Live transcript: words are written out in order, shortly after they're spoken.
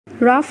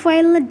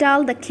Rafael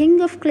Nadal, the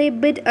king of clay,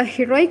 bid a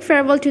heroic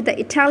farewell to the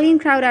Italian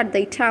crowd at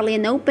the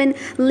Italian Open,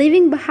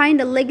 leaving behind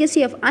a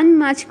legacy of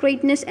unmatched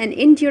greatness and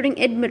enduring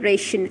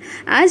admiration.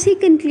 As he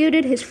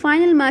concluded his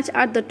final match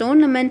at the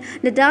tournament,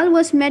 Nadal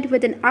was met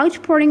with an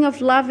outpouring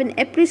of love and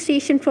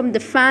appreciation from the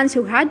fans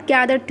who had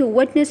gathered to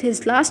witness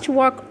his last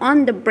walk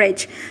on the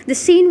bridge. The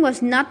scene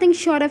was nothing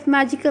short of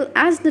magical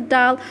as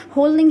Nadal,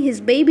 holding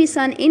his baby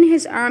son in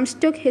his arms,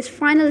 took his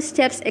final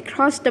steps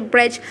across the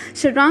bridge,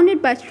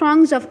 surrounded by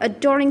throngs of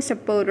adoring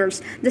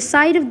supporters. The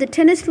sight of the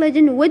tennis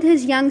legend with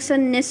his young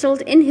son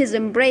nestled in his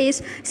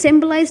embrace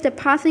symbolized the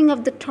passing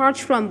of the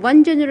torch from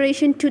one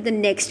generation to the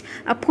next,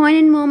 a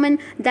poignant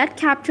moment that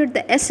captured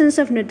the essence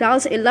of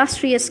Nadal's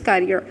illustrious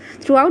career.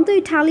 Throughout the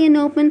Italian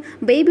Open,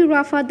 baby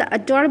Rafa, the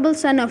adorable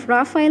son of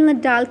Rafael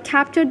Nadal,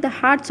 captured the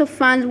hearts of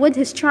fans with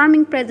his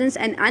charming presence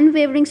and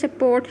unwavering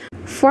support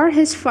for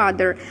his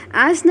father.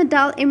 As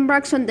Nadal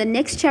embarks on the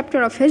next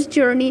chapter of his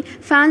journey,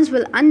 fans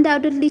will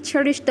undoubtedly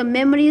cherish the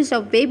memories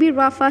of baby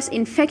Rafa's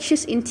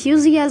infectious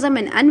enthusiasm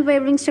and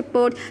unwavering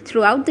support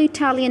throughout the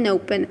Italian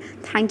Open.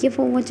 Thank you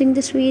for watching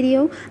this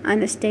video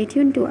and stay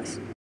tuned to us.